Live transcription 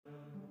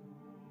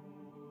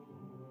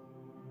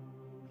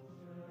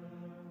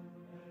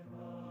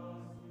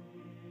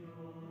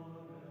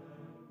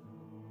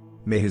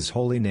May his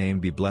holy name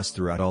be blessed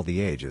throughout all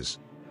the ages.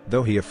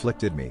 Though he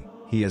afflicted me,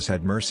 he has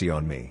had mercy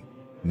on me.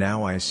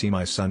 Now I see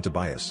my son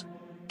Tobias.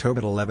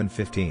 Tobit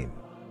 11:15.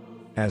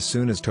 As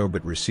soon as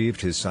Tobit received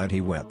his sight he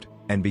wept,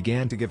 and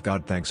began to give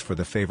God thanks for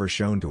the favor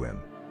shown to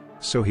him.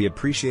 So he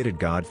appreciated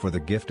God for the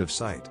gift of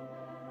sight.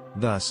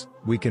 Thus,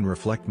 we can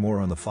reflect more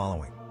on the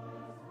following.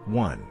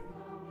 1.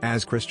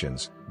 As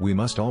Christians, we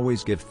must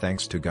always give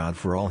thanks to God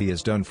for all he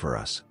has done for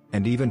us,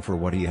 and even for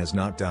what he has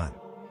not done.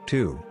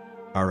 2.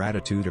 Our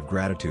attitude of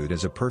gratitude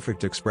is a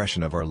perfect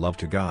expression of our love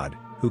to God,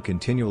 who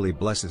continually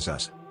blesses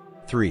us.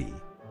 3.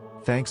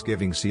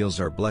 Thanksgiving seals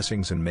our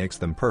blessings and makes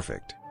them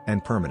perfect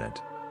and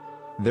permanent.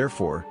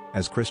 Therefore,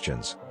 as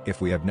Christians,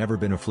 if we have never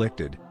been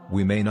afflicted,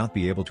 we may not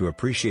be able to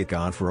appreciate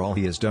God for all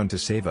he has done to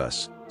save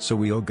us, so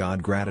we owe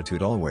God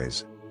gratitude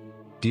always.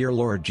 Dear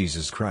Lord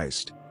Jesus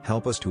Christ,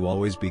 help us to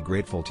always be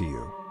grateful to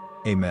you.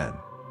 Amen.